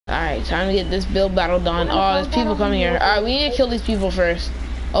Alright, time to get this build battle done. Oh, there's people coming here. Alright, we need to kill these people first.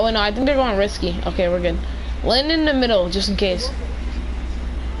 Oh, wait, no, I think they're going risky. Okay, we're good. Land in the middle, just in case.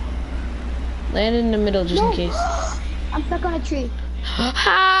 Land in the middle, just in case. I'm stuck on a tree. Ha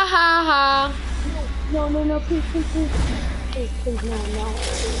ha ha. No, please, no.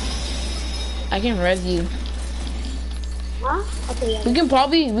 I can res you. Huh? Okay, yeah. We can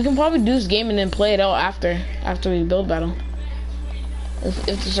probably do this game and then play it out after we build battle. If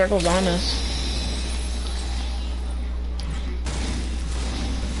the circle's on us.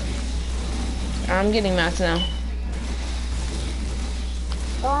 I'm getting mats now.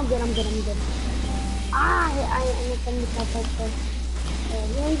 Oh, I'm good. I understand myself like this.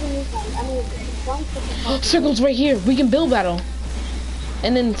 Circle's right here. We can build battle.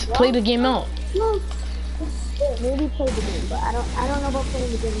 And then play the game out. No. Maybe play the game, but I don't know about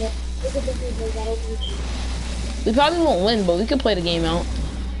playing the game yet. We could definitely play that. We probably won't win, but we can play the game out.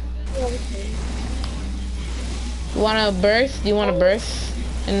 Yeah, we can. You wanna burst? Do you wanna burst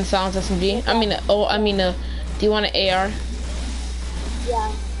and silence SMG? Do you want an AR?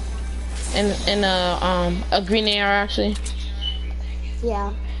 Yeah. And a green AR actually?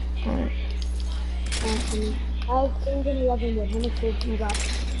 Yeah. Alright. I have 11 wood. How much wood you got?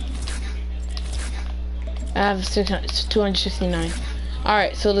 I have 269.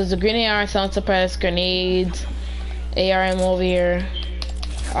 Alright, so there's a green AR, sound suppress, grenades, ARM over here.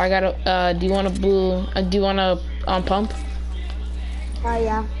 I got a, do you want a blue, do you want a pump?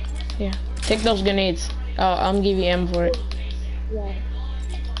 Yeah. Yeah. Take those grenades. I'm gonna give you ammo for it. Yeah.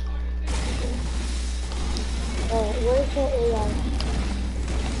 Where's the AR?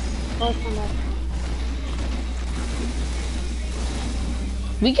 Oh, come on.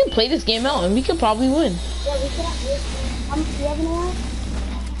 We can play this game out and we could probably win. Yeah, we can. Do you have an AR?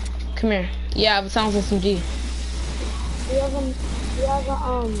 Come here. Yeah, I have a sounds SMG. Do you have a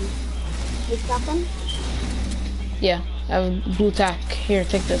shotgun? Yeah, I have a blue tack. Here,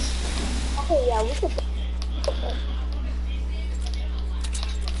 take this. Okay, yeah, we could.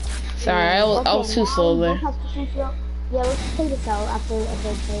 Sorry, I was too slow there. Yeah, let's play this out after a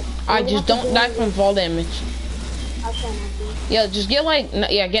big fight. I just don't die from fall damage. Okay, Yeah, just get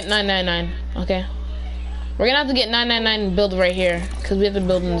get 999. Okay. We're gonna have to get 999 and build right here, cause we have to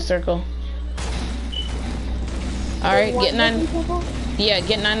build in the circle. All right, get 9. Yeah,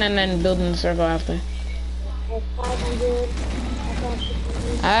 get 999 and build in the circle after. 500.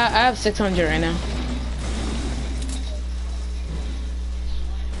 I have 600 right now.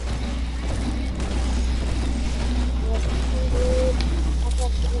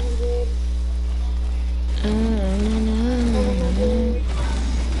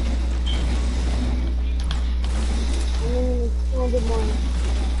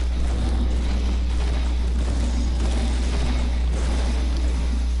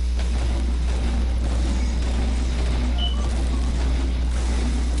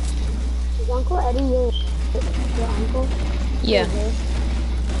 Is Uncle Eddie your uncle? Yeah.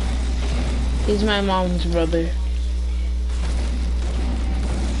 He's my mom's brother.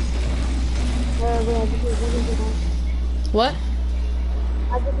 What?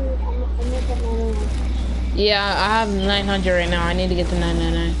 Yeah, I have 900 right now. I need to get to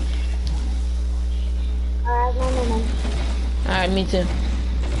 999. I have 999. Alright, me too.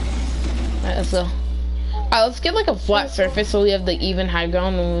 Alright, let's go. Alright, let's get like a flat surface so we have the even high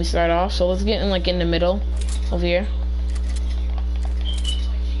ground when we start off. So let's get in like in the middle over here.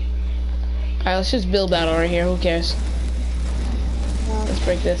 Alright, let's just build battle right here. Who cares? Let's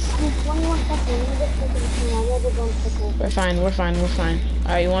break this. We're fine.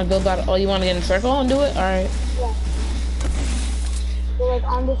 Alright, you want to build battle? Oh, you want to get in a circle and do it? Alright. Yeah. So like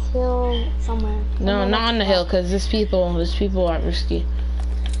on this hill somewhere. No, not on the hill, cause these people are risky.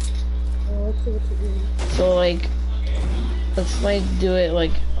 Let's see what you do. So like, let's like do it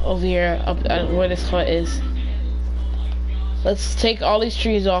like over here, up where this hut is. Let's take all these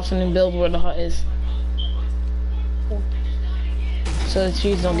trees off and then build where the hut is. Okay. So the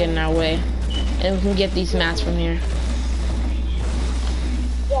trees don't get in our way, and we can get these mats from here.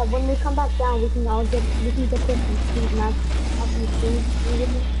 Yeah, when we come back down, we can get this these mats off the trees.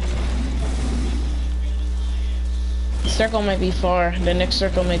 The circle might be far. The next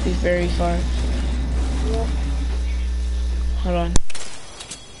circle might be very far. Yeah. Hold on.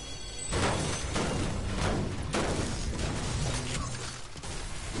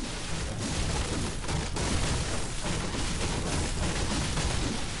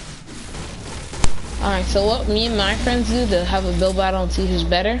 Alright, so what me and my friends do to have a build battle and see who's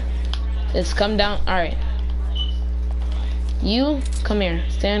better is come down. Alright. You, come here.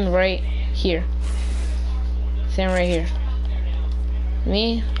 Stand right here. Stand right here.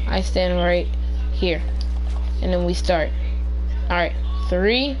 Me, I stand right here. And then we start. Alright,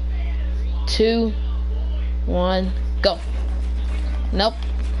 3, 2, 1, go. Nope.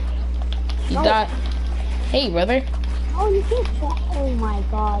 You No. got. Hey, brother. Oh, you can't. Oh my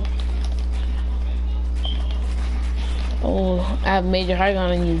god. Oh, I have major high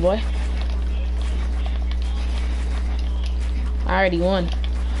ground on you, boy. I already won.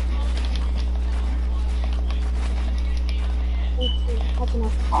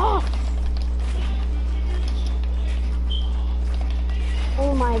 Oh!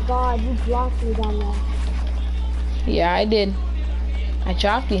 Oh my god, you blocked me down there. Yeah, I did. I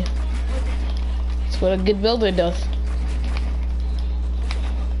chopped you. That's what a good builder does.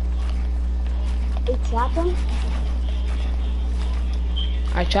 You chopped him?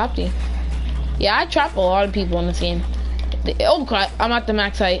 I chopped you. Yeah, I chopped a lot of people in this game. Oh crap, I'm at the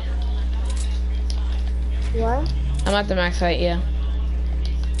max height. You are? I'm at the max height, yeah.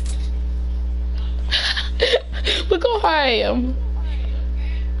 Look how high I am.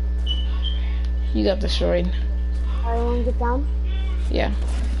 You got destroyed. Alright, wanna get down? Yeah.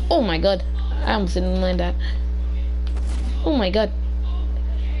 Oh my god. I almost didn't land that. Oh my god.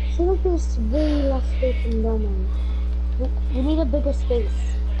 I feel like there's way less space in Domain. We need a bigger space.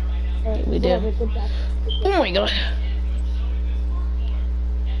 We do. Oh my god.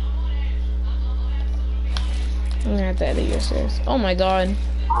 I'm gonna have to edit your stairs. Oh my god.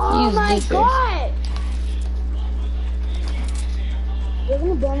 Oh Use my these stairs. god! You're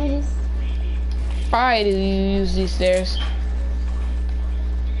gonna damage this? Why do you use these stairs?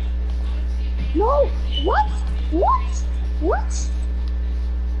 No! What? What? What?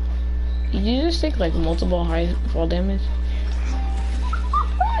 Did you just take like multiple high fall damage?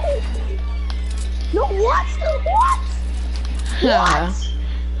 No, what? What? What?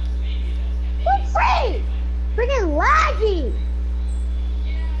 What's free? Freaking laggy!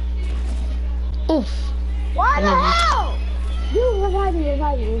 Oof. Why the hell? You revive me.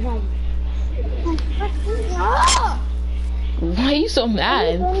 Why are you so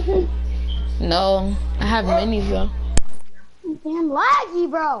mad? No, I have minis though. Damn laggy,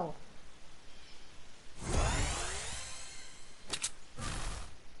 bro.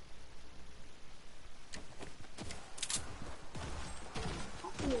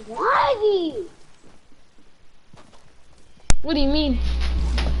 Laggy. What do you mean?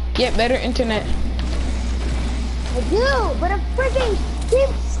 Get better internet. I do, but it freaking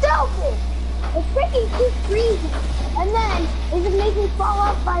keeps stupid. It freaking keeps freezing, and then it just makes me fall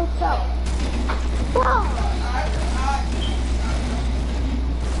off by itself. Oh.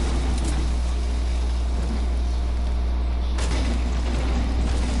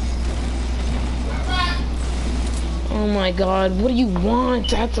 Oh my god, what do you want?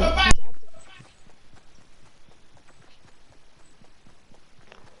 That's a...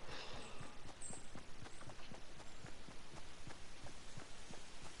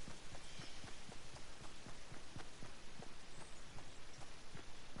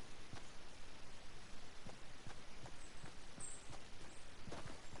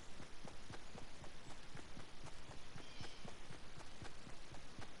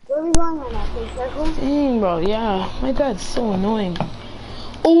 Where are we going right now? To the circle? Dang, bro, yeah. My dad's so annoying.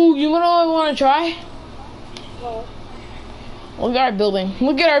 Oh, you know what I want to try? What? Look at our building.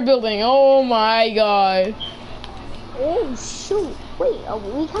 Look at our building. Oh my god. Oh shoot! Wait,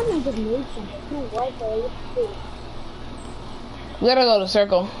 we kind of just made something. No Wi-Fi. We gotta go to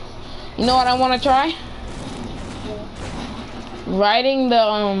circle. You know what I want to try? Riding the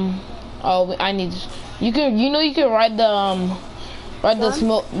Oh, I need. You can. You know you can ride the ride the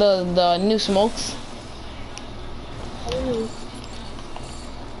smoke. The new smokes.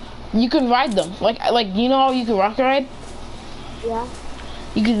 You can ride them. Like you know how you can rocket ride. Yeah.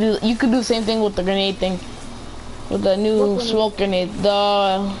 You could do the same thing with the grenade thing. With the new smoke grenade.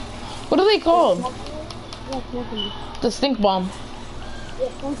 The what are they called? Yeah, smoking. The stink bomb. Yeah,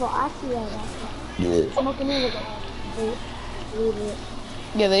 stink bomb. Actually, yeah. Smoking in with it.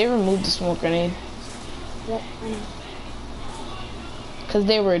 Yeah, they removed the smoke grenade. Yep, I know. Cause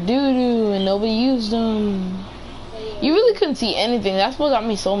they were doo-doo and nobody used them. You really couldn't see anything. That's what got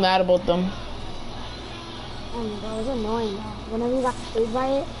me so mad about them. Oh my god, it was annoying though. Whenever you got sprayed by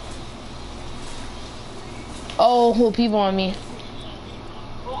it. Oh, people on me.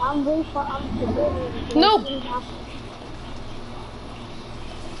 I'm very far. I'm Nope.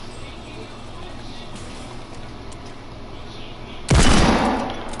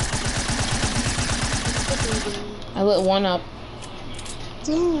 I lit one up.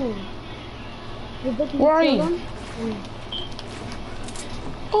 Damn. Where are you?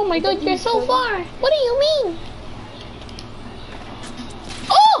 Oh my god, you're so far. What do you mean?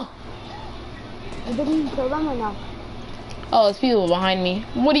 Did you kill them or no? Oh, there's people behind me.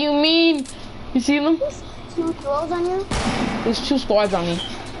 What do you mean? You see them? There's 2 kills on you? There's 2 squads on me. To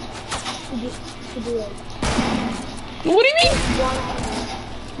do it. What do you mean?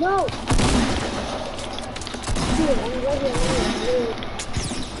 No! Dude, I'm ready.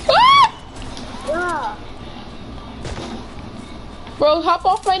 Ah! Yeah. Bro, hop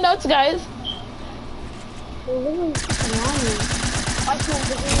off my nuts, guys. They're literally around me. I can't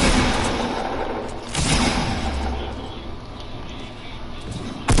believe it.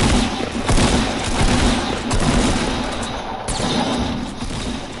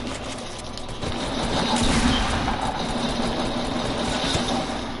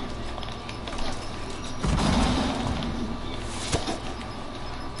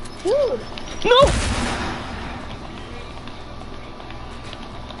 Dude! No!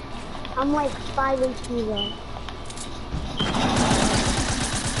 I'm like 5 HP though.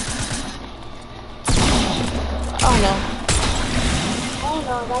 Oh no. Oh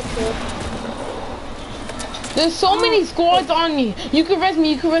no, that's it. There's so many squads on me. You can rest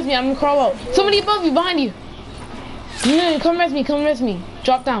me, I'm gonna crawl out. Somebody above you, behind you. Yeah, come rest me.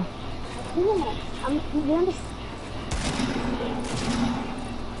 Drop down. Yeah, you're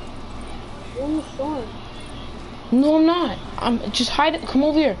in the storm. No, I'm not. I'm just hide. Come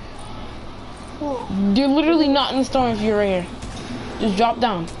over here. Yeah. You're literally not in the storm if you're right here. Just drop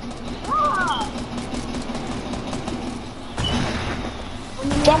down. Ah!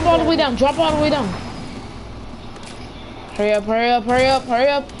 Drop all the way down. Hurry up.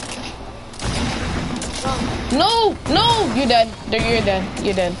 No, you're dead.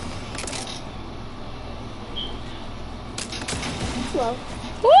 You're dead. Hello.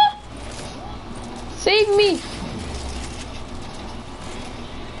 What? Save me.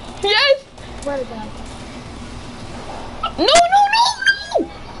 Yes. Where to go? No.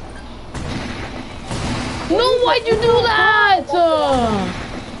 No, why'd you do that?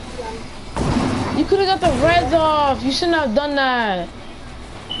 You could have got the reds off. You shouldn't have done that. I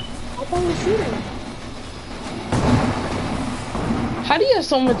thought you were shooting. How do you have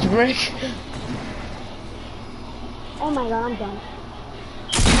so much brick? Oh my god, I'm done.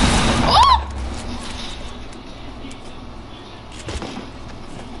 Oh!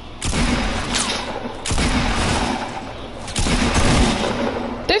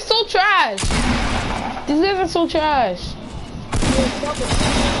 They're so trash. These guys are so trash. Two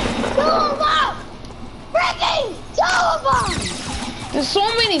of them! Freaking 2 of them! There's so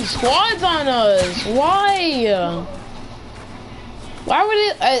many squads on us. Why? Why would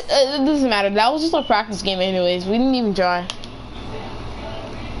it? It doesn't matter. That was just a practice game, anyways. We didn't even try.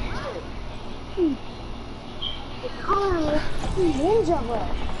 The color ninja bro.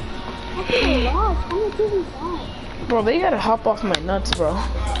 I feel lost. How many kills is that? Bro, they gotta hop off my nuts, bro.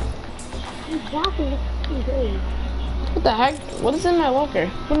 Exactly. That's fucking great. What the heck? What is in my locker?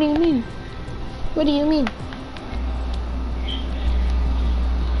 What do you mean?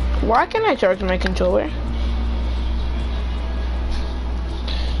 Why can't I charge my controller?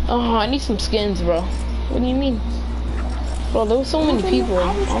 Oh, I need some skins, bro. What do you mean? Bro, there was so many people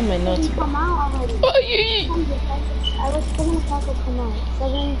on my nuts. Come out already. Oh, yeah. I was 7 o'clock will come out.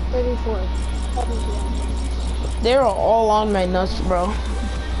 7:34. 7 p.m. They were all on my nuts, bro.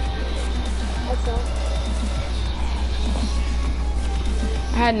 That's all.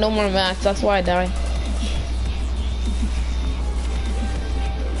 I had no more mats, that's why I died.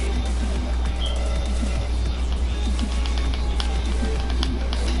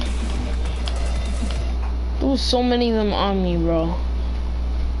 There was so many of them on me, bro.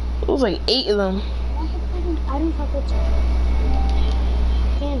 There was like 8 of them. I don't fuck with you.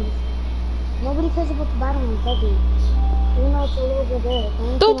 Skins. Nobody cares about the battle on Buggy. Even though it's a little bit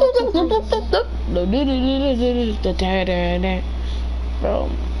there.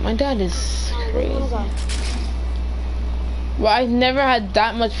 Bro, my dad is crazy. Bro, I've never had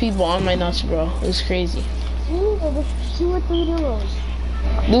that much people on my nuts, bro. It was crazy. There was 2 or 3 duos.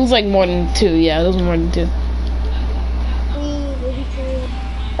 There was like more than 2, yeah, there was more than 2. 3, maybe 2.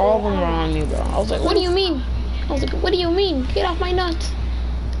 All of them were on me, bro. I was like, what do you mean? Get off my nuts.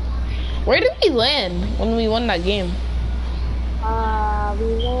 Where did we land when we won that game? We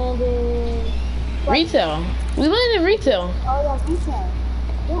landed... Retail. We landed retail. Oh yeah, retail.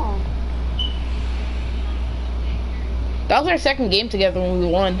 Yeah. That was our second game together when we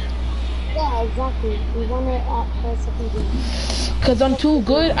won. Yeah, exactly. We won it at the second game. Cause I'm too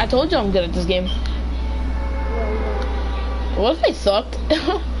good. I told you I'm good at this game. Yeah. What if I sucked?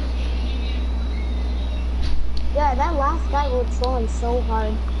 Yeah, that last guy was trolling so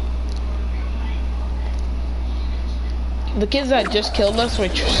hard. The kids that just killed us were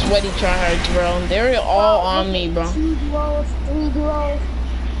sweaty tryhards, bro. They were all on me, bro. 2 duos, 3 duos.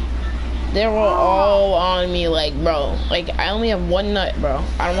 They were all on me, like, bro. Like, I only have one nut, bro.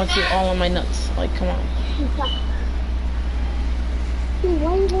 I don't want you all on my nuts. Like, come on. Dude,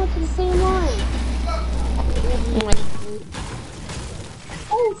 why are you going to the same line? Like,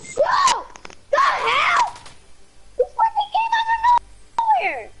 Oh, shoot! The hell? This fucking came out of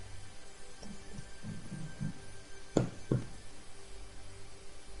nowhere!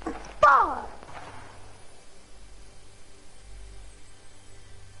 Fuck!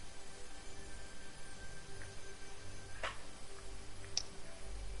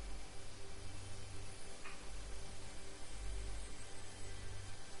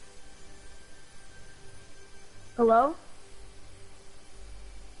 Hello?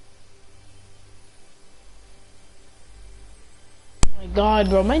 oh my god,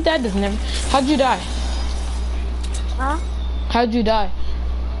 bro. My dad does never. How'd you die? Huh? How'd you die?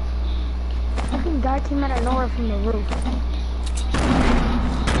 Fucking guy came out of nowhere from the roof.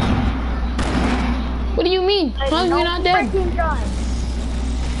 What do you mean? How are you not dead? Freaking gun.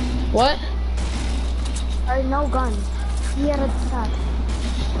 What? No gun. He had a shot.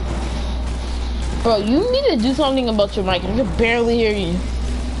 Bro, you need to do something about your mic. I can barely hear you.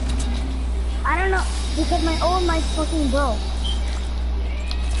 I don't know, because my old mic fucking broke.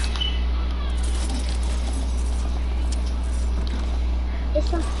 It's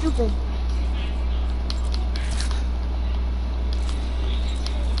so stupid.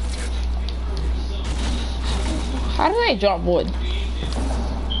 How did I drop wood?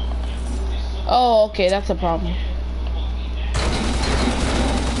 Oh, okay, that's a problem.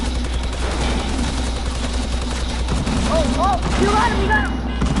 Oh, you got him, you got him.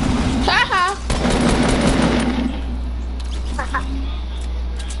 Haha!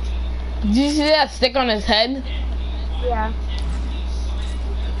 Did you see that stick on his head? Yeah.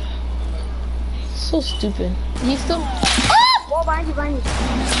 So stupid. He's still. Ah! Oh, behind you, behind you.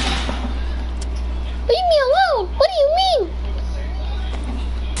 Leave me alone! What do you mean?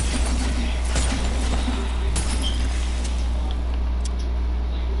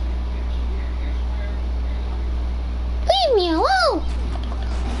 Leave me alone!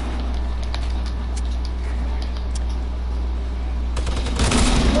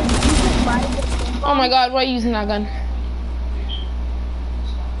 Oh my god, why are you using that gun?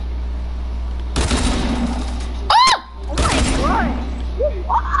 Ah! Oh my god!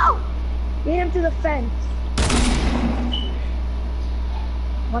 Wow! Get him to the fence.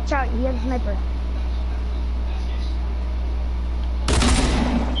 Watch out, he has a sniper.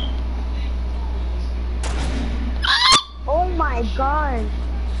 Oh my god.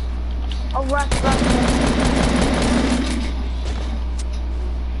 Oh, rush.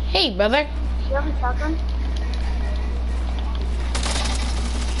 Hey, brother. You have a shotgun?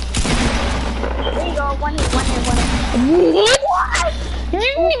 There you go, one hit. What? What? You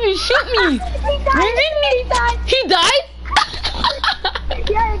didn't even shoot me. He died. He died. He died?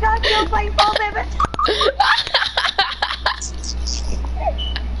 Yeah, he got killed by fall damage.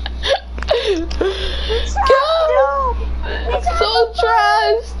 So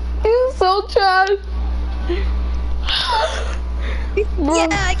trash. He's so trash. Bro. Yeah,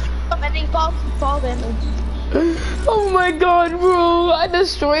 I killed him and he fall damage. Oh my god, bro. I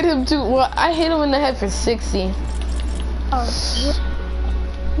destroyed him too. Well, I hit him in the head for 60. Oh,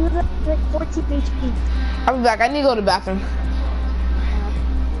 he was like 14 HP. I'll be back. I need to go to the bathroom.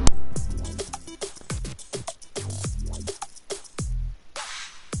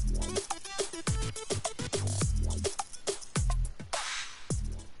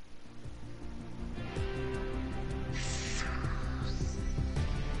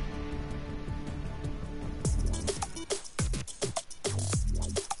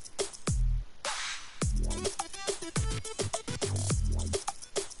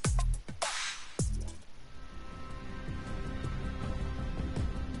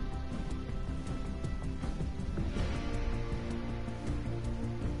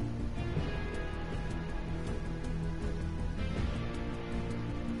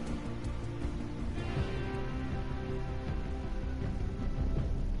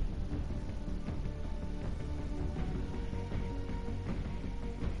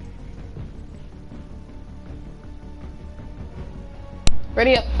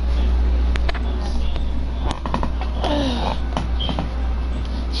 Ready up.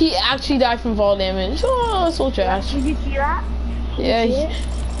 He actually died from fall damage. Oh, so trash. Did you see that? Yeah.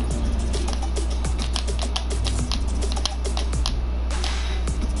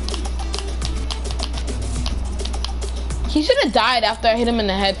 He should have died after I hit him in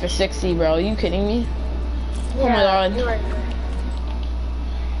the head for 60, bro. Are you kidding me? Oh my god. You're right.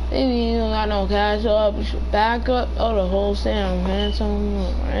 Maybe you don't got no cash up, you should back up. Oh, the whole Sam ransom.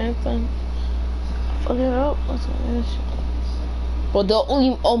 Fuck it up. What's this? Well, the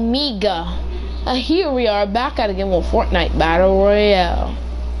Omega. Here we are back at again with Fortnite Battle Royale.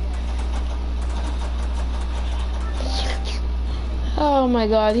 Oh my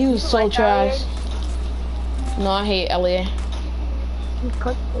god, he was so trash. No, I hate Elliot.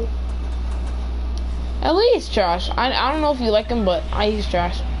 Elliot is trash. I don't know if you like him, but he's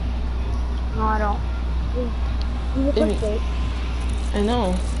trash. No, I don't. He's a clickbait. I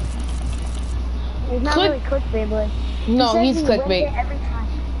know. He's not really clickbait, but no, he's he clickbait. wins it every time.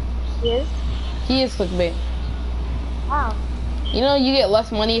 He is? He is clickbait. Wow. You know, you get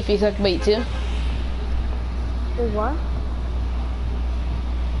less money if you clickbait too. Wait, what?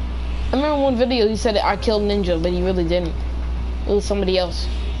 I remember one video he said I killed Ninja, but he really didn't. It was somebody else.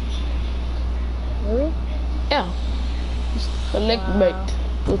 Really? Yeah. It's clickbait. Wow.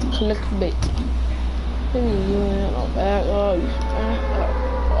 It was clickbait.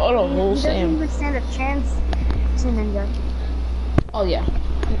 Oh, the whole He Sam. doesn't even stand a chance to Ninja. Oh yeah.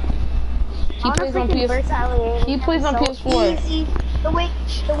 He plays on PS. He plays on PS4. Easy. The way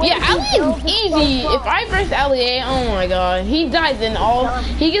Yeah, Ali is easy. So If I verse Ali, oh my god, he dies in all.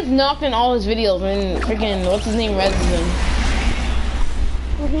 He gets knocked in all his videos, and freaking what's his name reses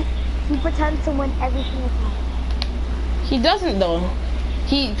him. He pretends to win every single time. He doesn't though.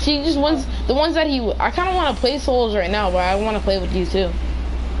 He just wins the ones that he. I kind of want to play solos right now, but I want to play with you too.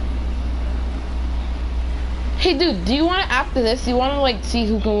 Hey dude, do you want to after this? Do you want to like see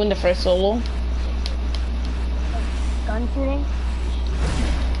who can win the first solo? Gun shooting?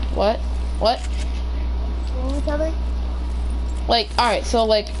 What? What? Shooting each other? Like, alright, so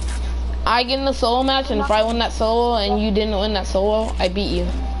like, I get in the solo match, and if I win that solo and you didn't win that solo, I beat you.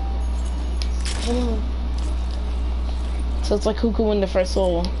 What do you mean? So it's like who can win the first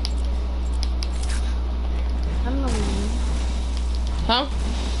solo? I don't know what you mean. Huh?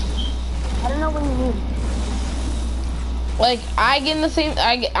 I don't know what you mean. Like, I get in the same,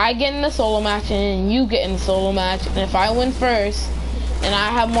 I get in the solo match, and you get in the solo match, and if I win first, and I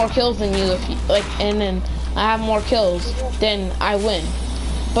have more kills than you, if you, like, and then I have more kills, then I win.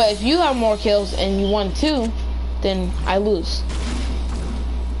 But if you have more kills and you won too, then I lose.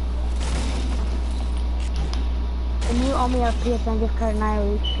 And you owe me a PSN gift card and I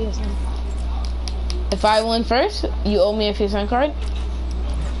owe you PSN. If I win first, you owe me a PSN card?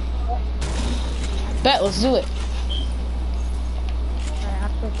 Bet, let's do it.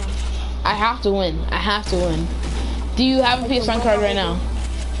 I have to win. I have to win. Do you have a PSN card right now?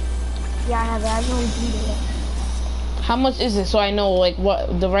 Yeah, I have it. I know you do it. How much is it so I know like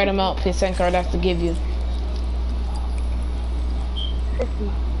what the right amount PSN card I have to give you?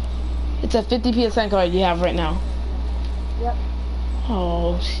 50. It's a 50 PSN card you have right now. Yep.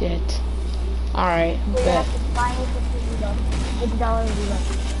 Oh shit. Alright, So you bet. have to buy me $50.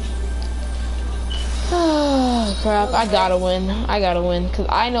 $50. Oh crap, I gotta win. I gotta win. Cause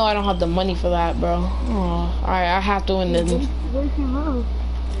I know I don't have the money for that, bro. Oh, alright, I have to win this. What if you lose?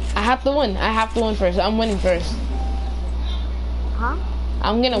 I have to win. I have to win first. I'm winning first. Huh?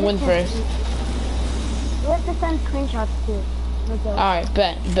 I'm gonna win first. You have to send screenshots too. Alright,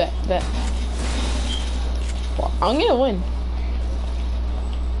 bet. Well, I'm gonna win.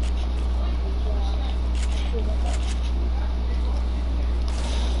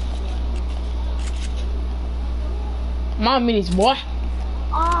 My minis, boy.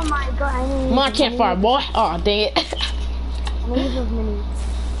 Oh my god, I need My campfire, boy. Oh, dang it. I need those minis.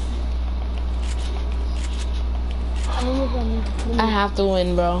 I have to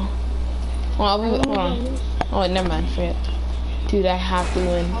win, bro. Well, hold on. Oh, never mind. Forget. Dude, I have to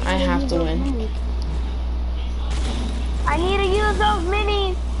win. I have to win. I need to use those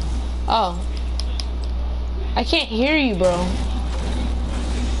minis. Oh. I can't hear you, bro.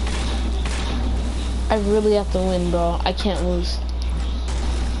 I really have to win, bro. I can't lose.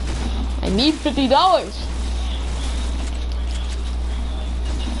 I need $50.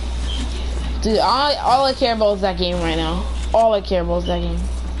 Dude, all I care about is that game right now. All I care about is that game.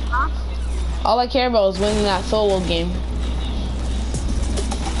 Huh? All I care about is winning that solo game.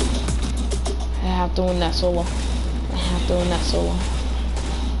 I have to win that solo. I have to win that solo.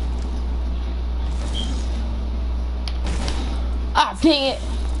 Ah, dang it.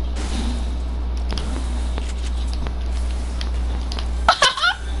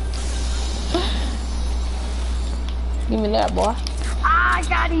 Give me that, boy. Ah, I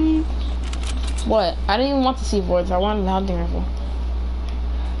got it. What? I didn't even want the C4s. I wanted the hunting rifle.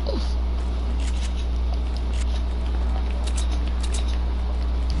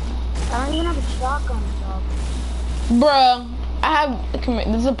 I don't even have a shotgun, dog. Bruh, I have, come here,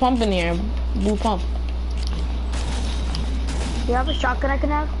 there's a pump in here. Blue pump. Do you have a shotgun I can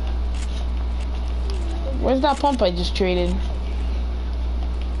have? Where's that pump I just traded?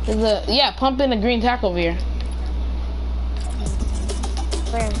 There's a, yeah, pump in the green tack over here.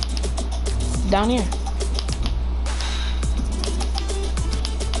 Where? Down here.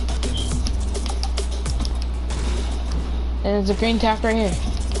 And there's a green tack right here.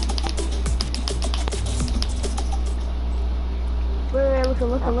 Wait,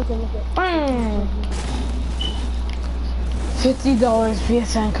 look it. Bam! $50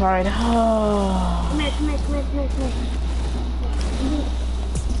 PSN card. Oh. Come here.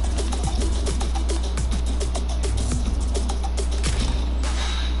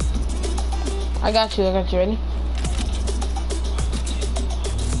 I got you, ready?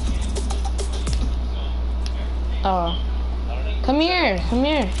 Oh. Come here.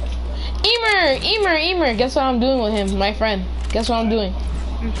 Emer, guess what I'm doing with him, my friend? Guess what I'm doing?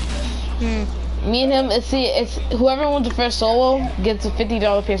 Me and him, it's whoever wins the first solo gets a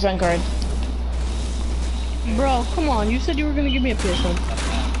 $50 PSN card. Bro, come on, you said you were gonna give me a PSN.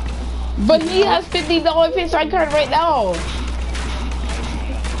 But he has $50 PSN card right now.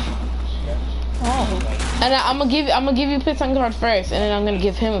 Oh. And I'm gonna give you a PSN card first, and then I'm gonna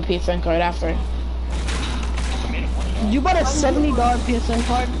give him a PSN card after. You bought a $70 PSN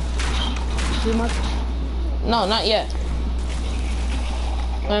card? Too much? No, not yet.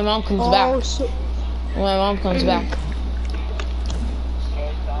 My mom comes back. Shit. When my mom comes back.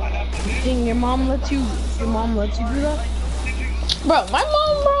 Dang, your mom lets you do that? Bro, my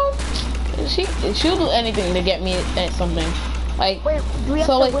mom, bro, she'll do anything to get me at something. Like, Wait, do we have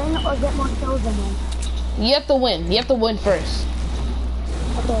so to win or get more kills than him? you have to win. You have to win first.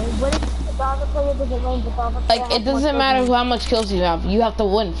 Okay, what if the other player doesn't win, but the other player Like, has it more doesn't kills matter than him? how much kills you have. You have to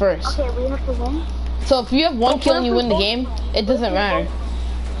win first. Okay, we have to win. So if you have one kill and you win the game, it doesn't matter.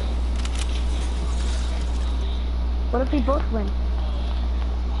 What if we both win?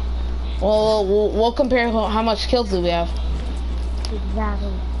 Well, we'll compare how much kills do we have.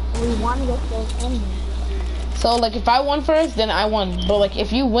 Exactly. We want to get kills and win. So, like, if I won first, then I won. But, like,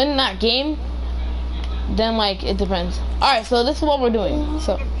 if you win that game, then, like, it depends. Alright, so this is what we're doing.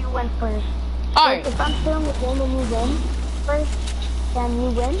 So, If you win first. alright. If I'm still in the game and you win first, then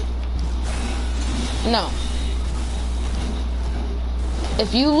you win? No.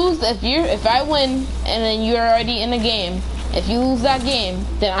 If you lose, if I win and then you're already in the game, if you lose that game,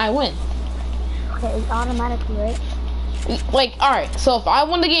 then I win. Okay, it's automatically, right? Like, alright, so if I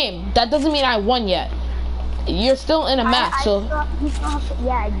won the game, that doesn't mean I won yet. You're still in a match, so You still have to,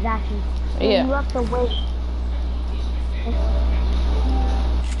 yeah, exactly. So Yeah. You have to wait.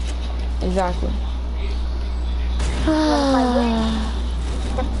 exactly.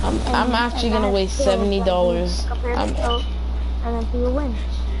 I'm actually gonna waste $70. And then you win.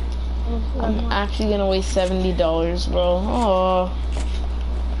 I'm actually gonna waste $70, bro. Oh.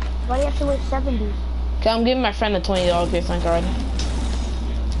 Why do you have to wait 70? Okay, I'm giving my friend a $20 PSN card.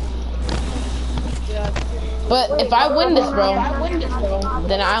 But if I win this, bro,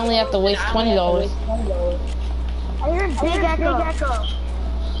 then I only have to waste $20. I hear big echo.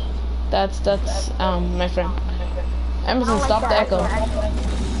 That's my friend. Emerson, stop the echo.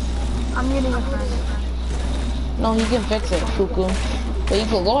 I'm muting a friend. No, he can fix it, cuckoo. But you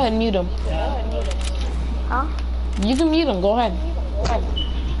can go ahead and mute him. Huh? You can mute him, go ahead.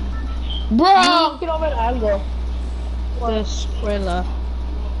 Bro! Get over the angle. This way left.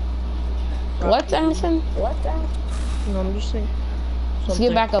 What, Emerson? No, I'm just saying. Let's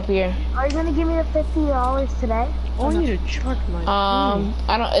get back up here. Are you gonna give me the $50 today? Oh, I need to charge my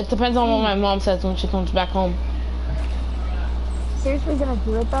I don't, it depends on what my mom says when she comes back home. Seriously gonna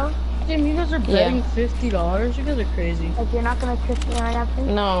do it though? Damn, you guys are betting $50? You guys are crazy. Like you're not gonna trick me right after?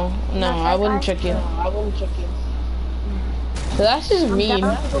 No, I wouldn't trick you. Cause that's just mean.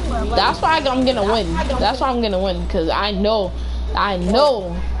 That's why I'm gonna win. That's why I'm gonna win. Cause I know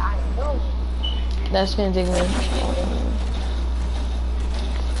that's gonna take me.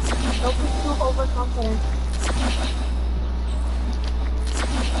 Don't be too overconfident.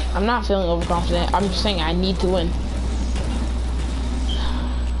 I'm not feeling overconfident. I'm just saying I need to win.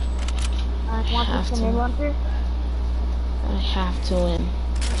 Want this in Winter? I have to win.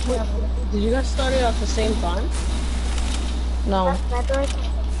 Did you guys start it at the same time? No. Sniper? Is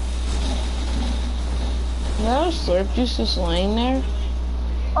that a slurp juice just laying there?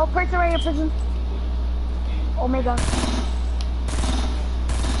 Oh, person right here, person. Oh my god.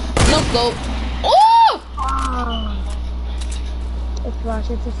 No go. Oh! Oh. It's Rush,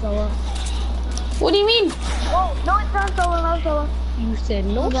 it's a solo. What do you mean? Oh, no, it's not solo, not solo. You said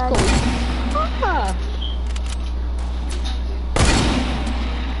no Okay. scope. Ah.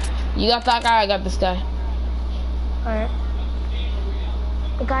 You got that guy, I got this guy. Alright.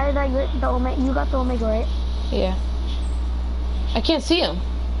 The guy that the Omega, you got the Omega, right? Yeah. I can't see him.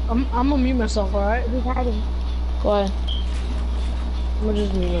 I'm gonna mute myself, alright? He's hiding. Go ahead. I'm gonna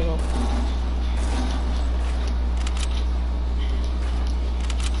just mute myself.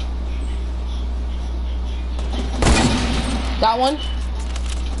 Got one?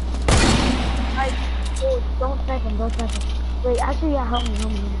 Alright. Oh, don't check him, don't check him. Wait, actually, yeah, help me.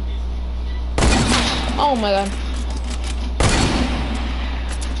 Oh my god.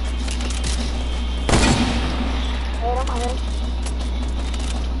 Wait, I'm hiding.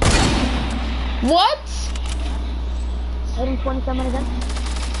 What? Hiding 27 again.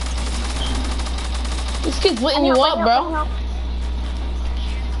 This kid's litting you up, bro.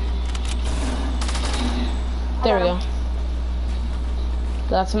 There we go.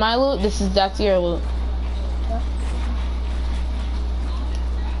 That's my loot. That's your loot.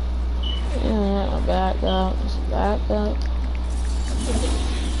 Yeah, back up. Just back up.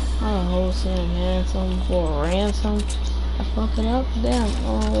 I'll host him handsome for a ransom. I fuck it up. Damn.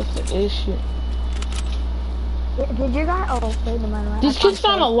 Oh, what's the issue? Did you guys? Oh, wait a minute. These kids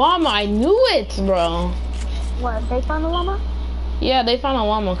found a llama. I knew it, bro. What? They found a llama? Yeah, they found a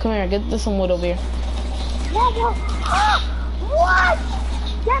llama. Come here. Get this some wood over here. Yeah. What?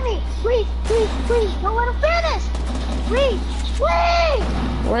 Get me! Please! Don't let him finish! Please!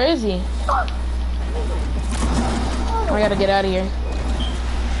 Where is he? Oh. I gotta get out of here.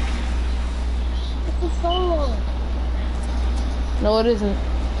 This is solo. No, it isn't.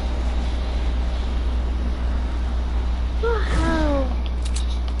 Wow.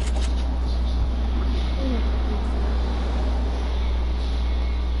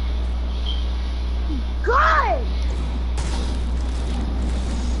 God!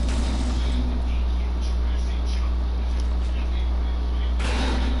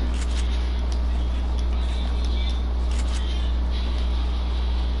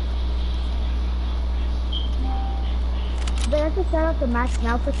 They have to set up the match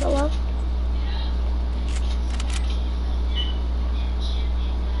now for solo.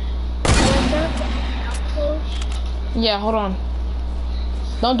 Yeah, hold on.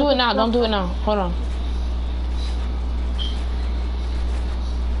 Don't do it now. Don't do it now. Hold on.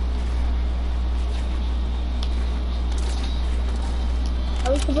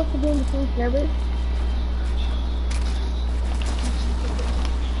 Are we supposed to be in the same server?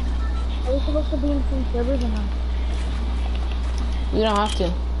 Are we supposed to be in the same servers or not? You don't have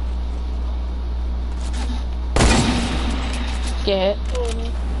to. Get hit.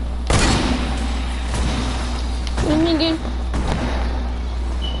 What do you mean, game?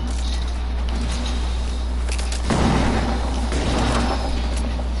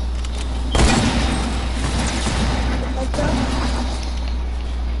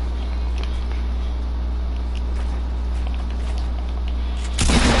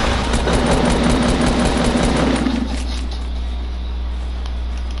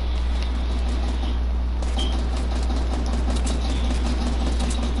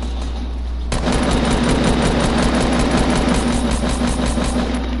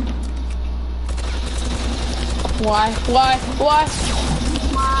 Why?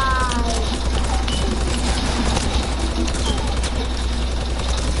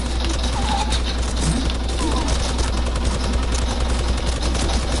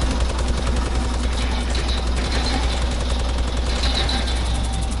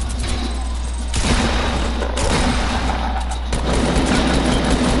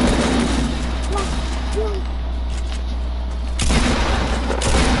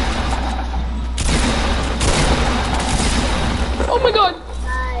 Oh my god!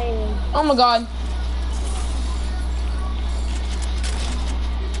 Oh my god.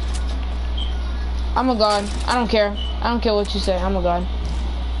 I'm a god. I don't care. I don't care what you say. I'm a god.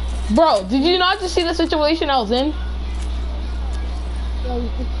 Bro, did you not just see the situation I was in? Yeah, you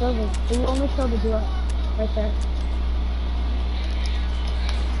should serve it. But you only showed the door right there.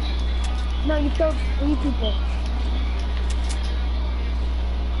 No, you showed 3 people.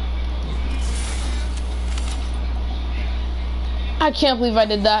 I can't believe I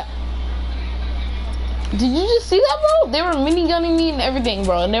did that. Did you just see that, bro? They were minigunning me and everything,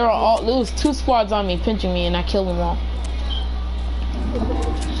 bro. And there was 2 squads on me, pinching me, and I killed them all.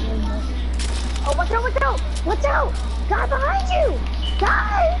 Oh, watch out, watch out! Watch out! God behind you!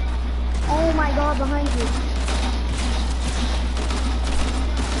 God! Oh my god, behind you.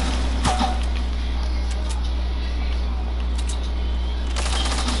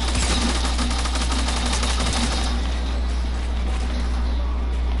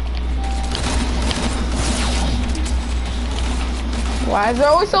 Why is there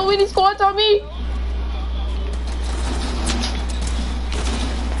always so many squads on me?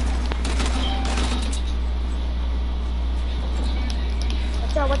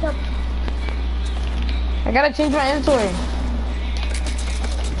 What's up? What's up? I gotta change my inventory.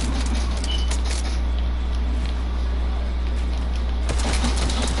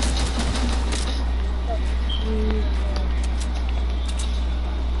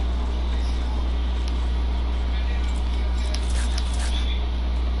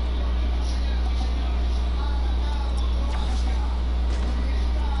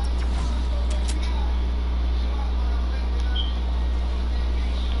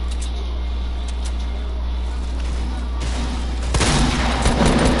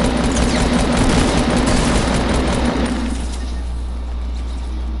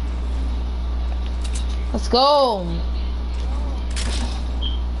 Let's go.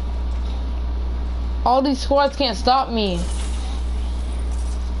 All these squads can't stop me.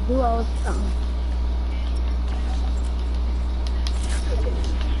 Duos.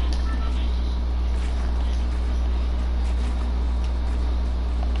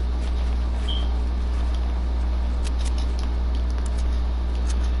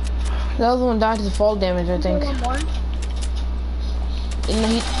 The other one died to the fall damage, I think. One more. In the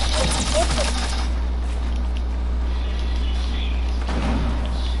heat.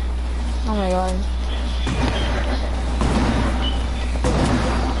 Oh my god.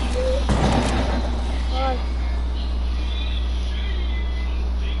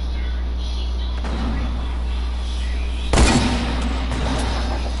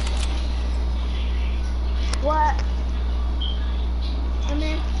 What? Come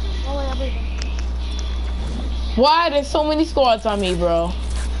in. Oh wait, everything. Why? There's so many squads on me, bro.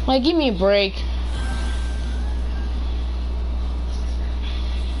 Like, give me a break.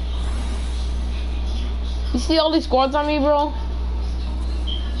 You see all these squads on me, bro?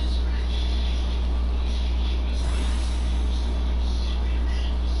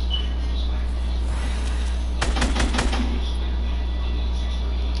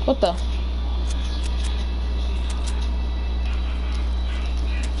 What the?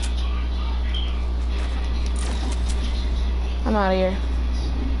 I'm out of here.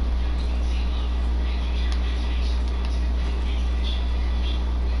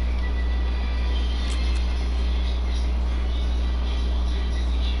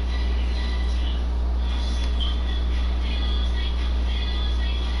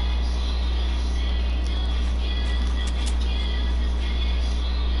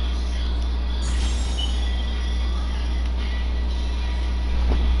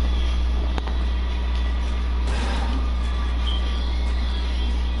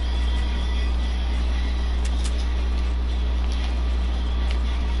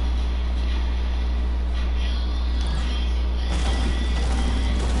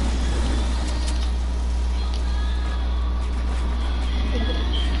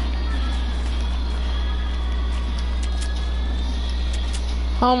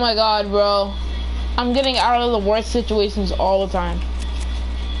 Oh my god, bro. I'm getting out of the worst situations all the time.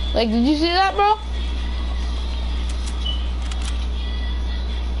 Like, did you see that, bro?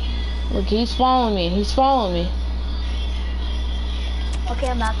 Look, he's following me. He's following me. Okay,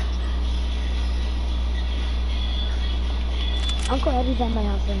 I'm back. Uncle Eddie's at my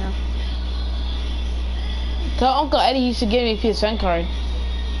house right now. Tell Uncle Eddie he should give me a PSN card.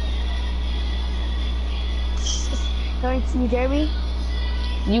 Going to Derby?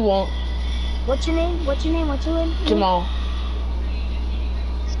 You won't. What's your name? What's your name? What's your name? Jamal.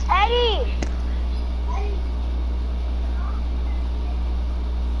 Eddie!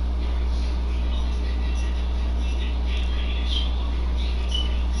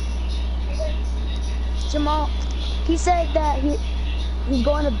 Jamal, he said that he's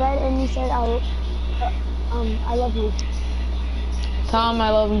going to bed and he said I love you. Tell him I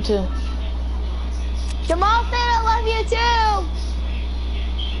love him too. Jamal said I love you too!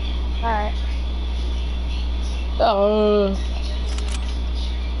 Alright.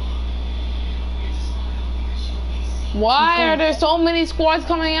 Why are there so many squads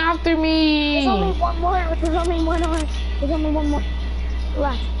coming after me? There's only one more. There's only one more. There's only one more.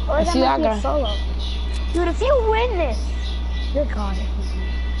 Relax. Or that might be a solo. Dude, if you win this, you're gone.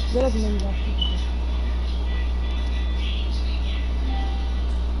 You're like ninja.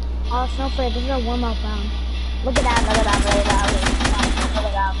 Oh, Snowflake, this is a warm-up round. Look at that, look at that, look at that, look at that, look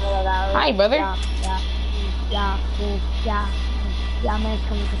at that, look at that. Hi, brother. Yeah, man's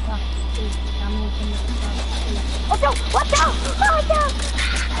coming to talk. Yeah, man's coming to talk. Watch out! Watch out! Watch out!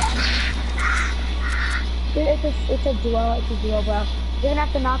 Dude, it's a duo, bro. You're gonna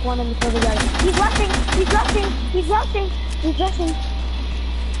have to knock one of them before the other. He's rushing! He's rushing! He's rushing! He's rushing!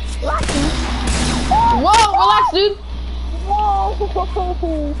 relax, dude. Whoa!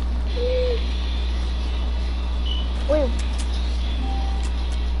 Wait.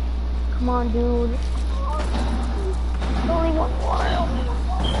 Come on, dude. Only one more.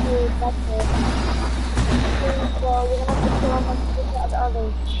 Dude, that's it. So you're gonna have to kill him once you get the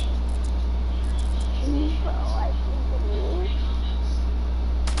others. Bro, I can't.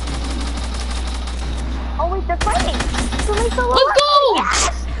 Oh wait, they're fighting. So let's go. Let's go.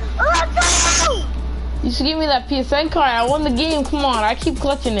 Let's go. You should give me that PSN card. I won the game. Come on, I keep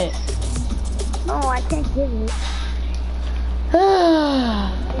clutching it. No, I can't give you.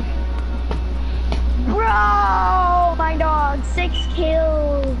 Bro, my dog, 6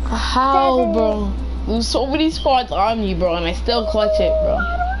 kills. How, 7. bro? There's so many squads on me, bro, and I still clutch it, bro.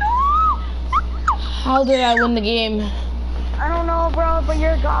 How did I win the game? I don't know, bro, but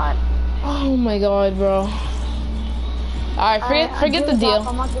you're God. Oh my god, bro. Alright, forget the deal.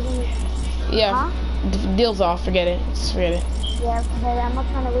 I'm not giving you. Yeah, Huh? deal's off. Forget it. Just forget it. Yeah, but I'm not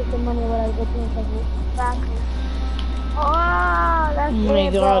trying to waste the money what I was looking for. Back. Oh, that's Oh my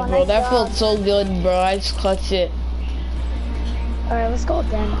god, bro. Nice That job. felt so good, bro. I just clutched it. Alright, let's go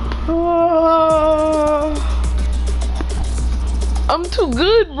again. I'm too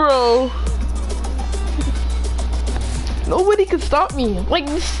good, bro. Nobody could stop me. Like,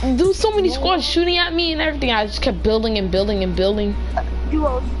 there was so many squads shooting at me and everything. I just kept building and building and building.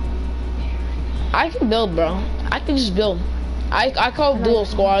 Duos. I can build, bro. I can just build. I call dual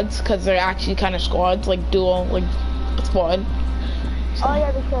squads because they're actually kind of squads, like dual, like squad. So. Oh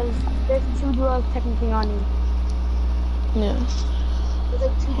yeah, because there's 2 duos technically on you. Yeah. There's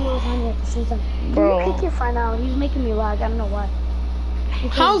like 2 duos on you at the same time. Bro. Can you kick your friend out? He's making me lag. I don't know why.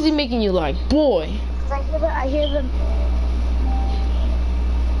 How's he making you like, boy? Because I hear them.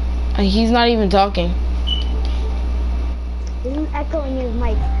 He's not even talking. There's an echo in his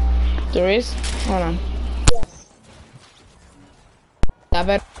mic. There is? Hold on. Yes. That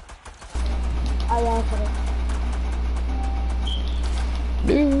better? Oh yeah, I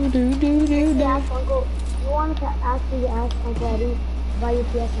Do. ask Uncle. You wanted to actually ask Uncle Eddie about your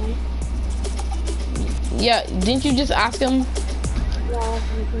PSN? Yeah, didn't you just ask him? Yeah, I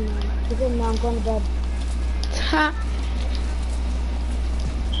asked him. He said no, I'm going to bed. Ha.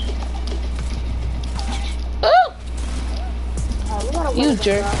 Oh! We gotta You win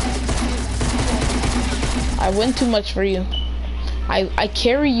jerk. I win too much for you. I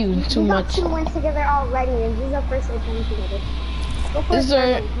carry you too We got much. 2 wins together already, and this is our first game together. Go for This is it,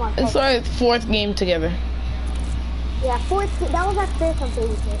 our, come on, this is our 4th game together. Yeah, 4th. That was our 5th, I'm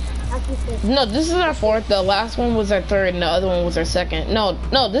pretty sure. Actually, 5th. No, this is our 4th. The last one was our 3rd, and the other one was our 2nd. No,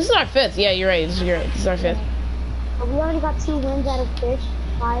 this is our 5th. Yeah, you're right. This is our 5th. But we already got 2 wins out of 5.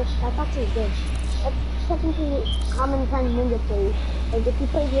 That's actually good. That's technically common time ninja plays. Like if you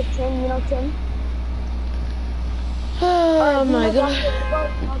play with Tim, you know Tim? Oh my god.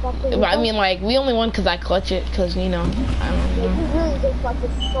 But I mean, like, we only won because I clutch it, because, you know, I don't know. you really did clutch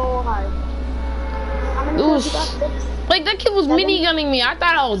it so hard. How many It kills you was, got? 6? like, that kid was minigunning me. I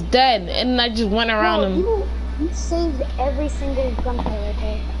thought I was dead, and I just went around him. You saved every single gunfire right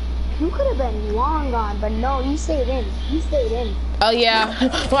there. You could have been long gone, but no, you stayed in. You stayed in. Oh, yeah.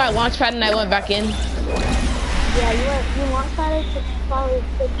 Well, I launched pad and I went back in. Yeah, you launched pad to probably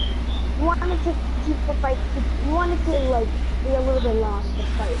you wanted to keep the fight. You wanted to like be a little bit long the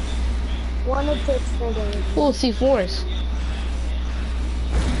fight. You wanted to extend it. Cool, C4s.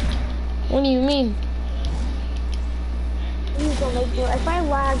 What do you mean? Please don't make me. If I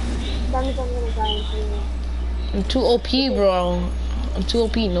lag, that means I'm gonna die in 3 minutes. I'm too OP, bro. I'm too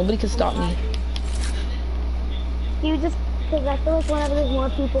OP. Nobody can stop me. You just because I feel like whenever there's more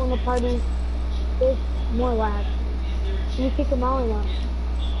people in the party, there's more lag. Can you kick them out or not?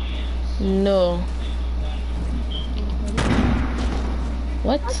 No.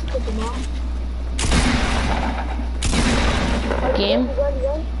 What? I can kick them out. Game? You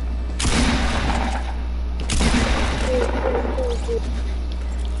good?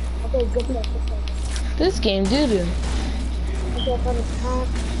 Okay, good luck. This game, doo-doo. Okay, for the time.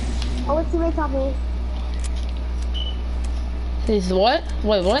 Oh, what's teammates on me? His what?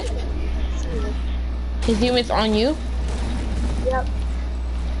 Wait, what? His teammates on you? Yep.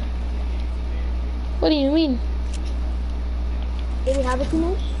 What do you mean? Do we have a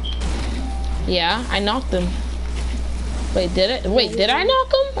teammate? Yeah, I knocked him. Wait, did it? Wait, did I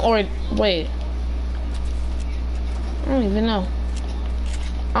knock him? Or, wait. I don't even know.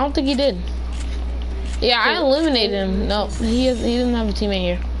 I don't think he did. Yeah, I eliminated him. No, he doesn't have a teammate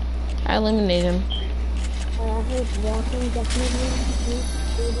here. I eliminated him. I heard walking definitely.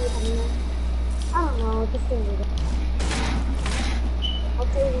 I don't know, just saying it. I'll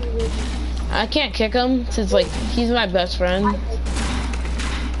tell you when you leave. I can't kick him since like he's my best friend.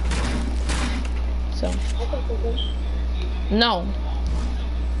 So I can take it. no.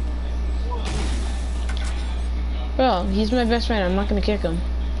 Bro, he's my best friend. I'm not gonna kick him.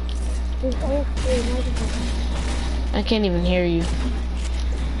 He's AFK, he's not even talking. I can't even hear you.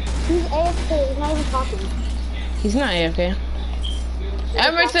 He's AFK, he's not even talking. He's not AFK.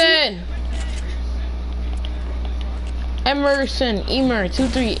 Emerson! Emer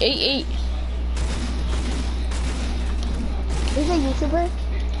 2388. He's a YouTuber?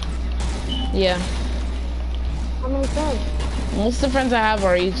 Yeah. How many friends? Most of the friends I have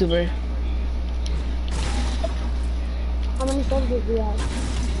are YouTuber. How many friends does he have?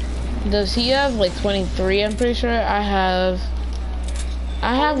 Does he have like 23? I'm pretty sure. I have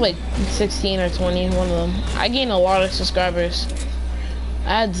like 16 or 20, one of them. I gained a lot of subscribers.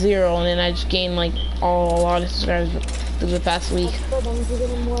 I had 0 and then I just gained like a lot of subscribers through the past week. That's good, that means you're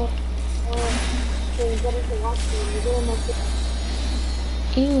getting more, so you're getting to watch you. You're getting more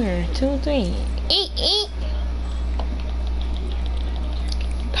Emer 2388.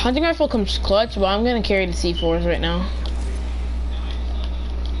 Hunting rifle comes clutch, but I'm gonna carry the C4s right now.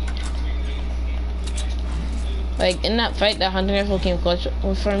 Like in that fight, that hunting rifle came clutch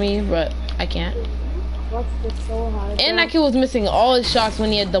for me, but I can't. Watch this so hard. And that kid was missing all his shots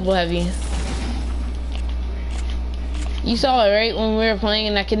when he had double heavy. You saw it, right? When we were playing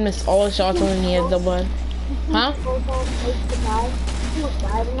and that kid missed all his shots when he had double heavy. Huh?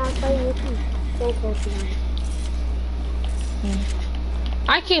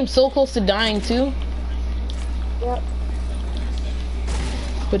 I came so close to dying too. Yep.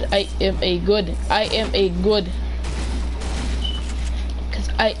 But I am a good. Cause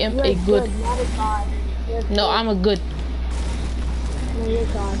I am You're a good. not a god. You're No, I'm a good. No, you're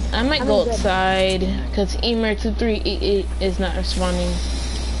god. I might I'm go a good. outside because Emer2388 is not responding.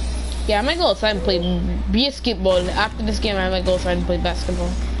 Yeah, I might go outside and play basketball. After this game, I might go outside and play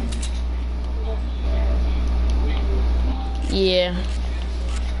basketball. Yeah.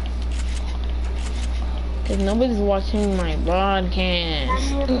 Because nobody's watching my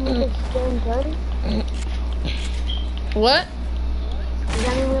broadcast. What? Does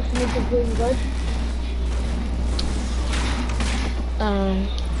that mean we have to make the game good? Are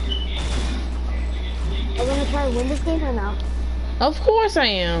we gonna try to win this game or no? Of course I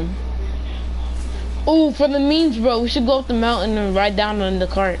am. Oh, for the memes, bro. We should go up the mountain and ride down on the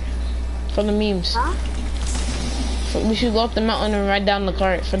cart. For the memes. Huh? We should go up the mountain and ride down the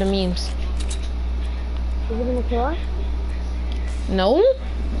cart for the memes. Is it gonna kill us? No?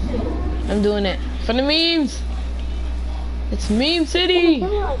 I'm doing it. For the memes! It's Meme City!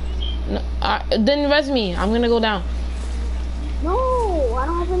 Kill us. No, then res me. I'm gonna go down. No, I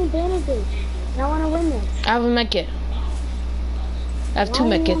don't have any bandages. And I wanna win this. I have a med kit. I have 2 Why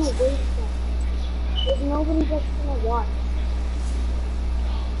med do you kits. wanna waste them? There's nobody that's gonna watch.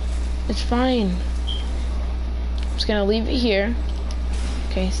 It's fine. I'm just gonna leave it here.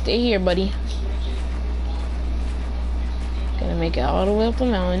 Okay, stay here, buddy. Gonna make it all the way up the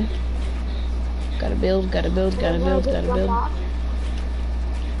mountain. Gotta build, gotta build, gotta build, gotta build.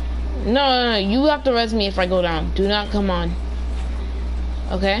 No, you have to res me if I go down. Do not come on.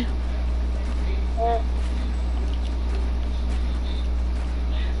 Okay?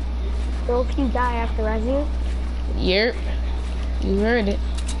 So if you die after res you? Yep. You heard it.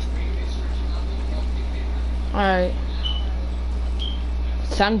 Alright.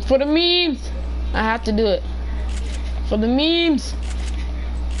 It's time for the memes. I have to do it. For the memes.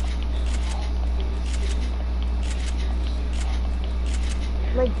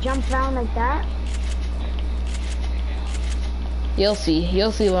 Like jump around like that? You'll see.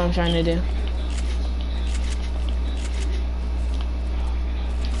 You'll see what I'm trying to do.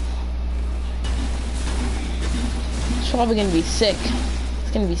 It's probably gonna be sick.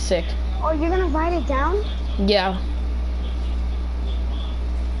 It's gonna be sick. Oh, you're gonna ride it down? Yeah.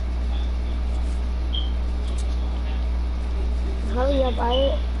 Hurry up,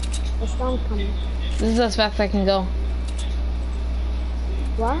 the storm's coming. This is as fast as I can go.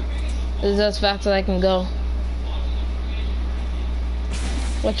 What? This is as fast as I can go.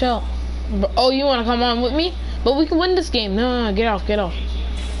 Watch out. Oh, you wanna come on with me? But we can win this game. No, get off, get off.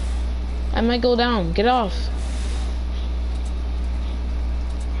 I might go down. Get off.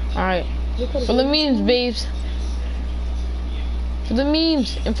 Alright. For the memes, babes. For the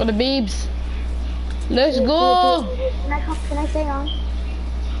memes and for the babes. Let's go. Can I stay on?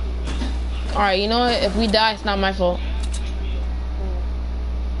 Alright, you know what? If we die, it's not my fault.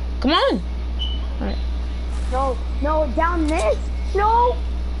 Come on. Alright. No, down this. No,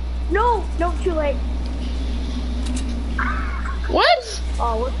 too late. What?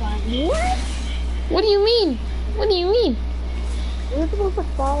 Oh, we're fine. What? What do you mean? What do you mean? You're supposed to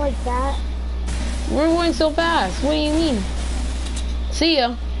fall like that? We're going so fast. What do you mean? See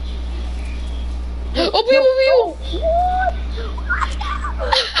ya. Oh, people! What?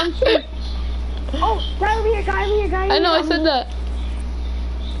 I'm safe. Oh, guy over here, guy over here, guy over I know, here. I said that.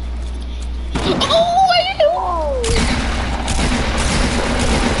 Oh, I didn't. Whoa.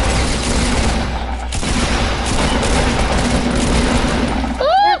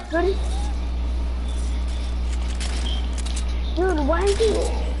 Ah! Good. Dude, why is he?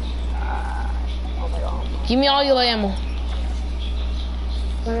 Oh my god. Give me all your ammo.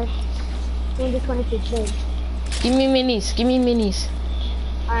 Alright. 226 days. Give me minis. Give me minis.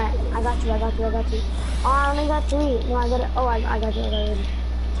 Alright, I got you. Oh, I only got 3. No, I got it. Oh, I got you.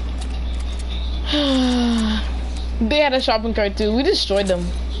 They had a shopping cart too. We destroyed them.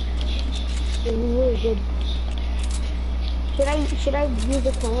 It was really good. Should I use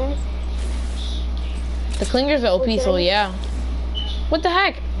the plans? The clingers are OP, so yeah. What the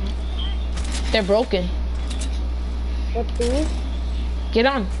heck? They're broken. What these? Get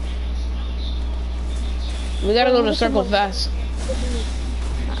on. We gotta go to the circle fast.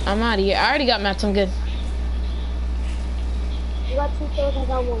 I'm out of here. I already got mats. I'm good. You got 2 kills, I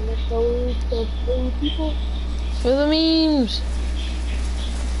got 1. Let's go to 3 people. For the memes.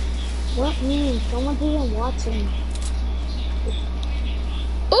 What memes? Someone's even watching.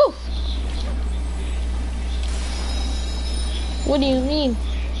 Oof. What do you mean?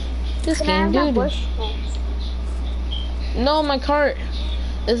 This Can I have game, that dude. bush? Thanks. No, my cart.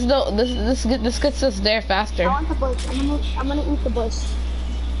 This gets us there I faster. want the bush. I'm gonna eat the bush.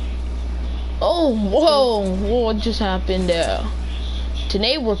 Oh, whoa! What just happened there?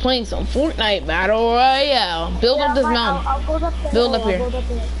 Today we're playing some Fortnite Battle Royale. Build up this mountain. I'll build up the Build hill, up here. I'll build up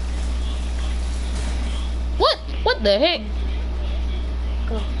the hill. What? What the heck?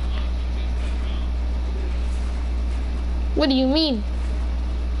 Go. What do you mean?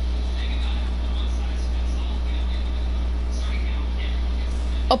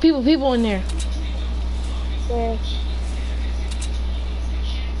 Oh, people in there. There.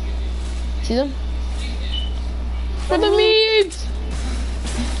 See them? For the memes!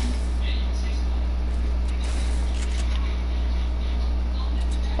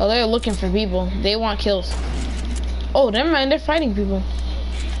 Oh, they're looking for people. They want kills. Oh, never mind. They're fighting people.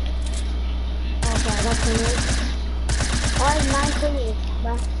 Okay, I got 28. Alright, 9 28.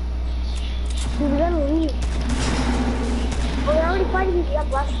 Bye. Dude, we gotta leave. Oh, they're already fighting me.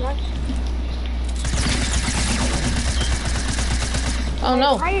 Yep, last truck. Oh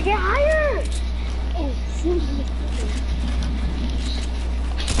no. Higher, get higher! Oh, shoot.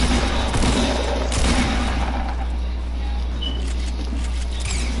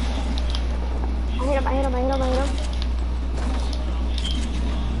 I hit him.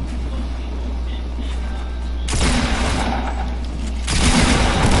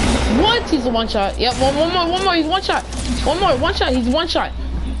 What? He's a one shot. Yep, one more. He's one shot. One shot. He's one shot.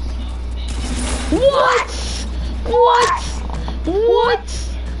 What?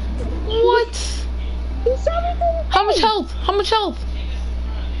 He saw me through the How much thing. health?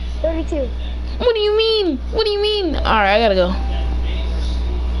 32. What do you mean? Alright, I gotta go.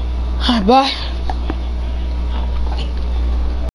 Alright, bye.